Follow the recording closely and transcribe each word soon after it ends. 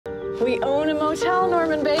We own a motel,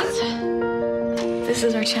 Norman Bates. This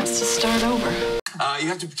is our chance to start over. You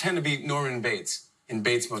have to pretend to be Norman Bates in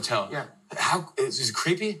Bates Motel. Yeah. Is it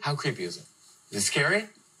creepy? How creepy is it? Is it scary?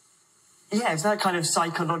 Yeah, it's that kind of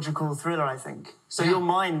psychological thriller, I think. So your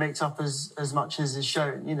mind makes up as much as is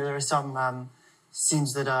shown. You know, there are some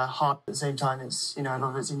scenes that are hard at the same time. It's, you know, a lot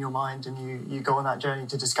of it's in your mind, and you go on that journey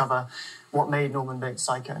to discover what made Norman Bates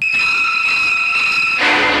psycho.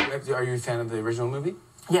 Are you a fan of the original movie?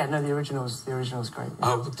 Yeah, no, the original's great. Yeah.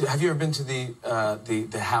 Oh, have you ever been to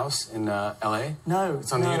the house in L.A.? No,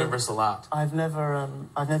 it's on the Universal lot. I've never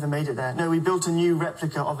made it there. No, we built a new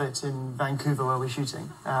replica of it in Vancouver where we're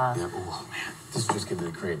shooting. Yeah. Oh man, this will just give me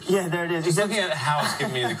the creeps. Yeah, there it is. Just looking at a house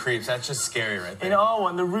giving me the creeps. That's just scary, right there. In our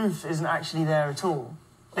one, the roof isn't actually there at all.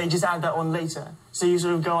 They just add that on later. So you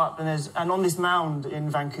sort of go up and on this mound in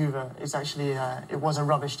Vancouver, it's actually it was a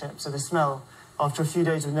rubbish tip. So the smell after a few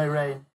days with no rain.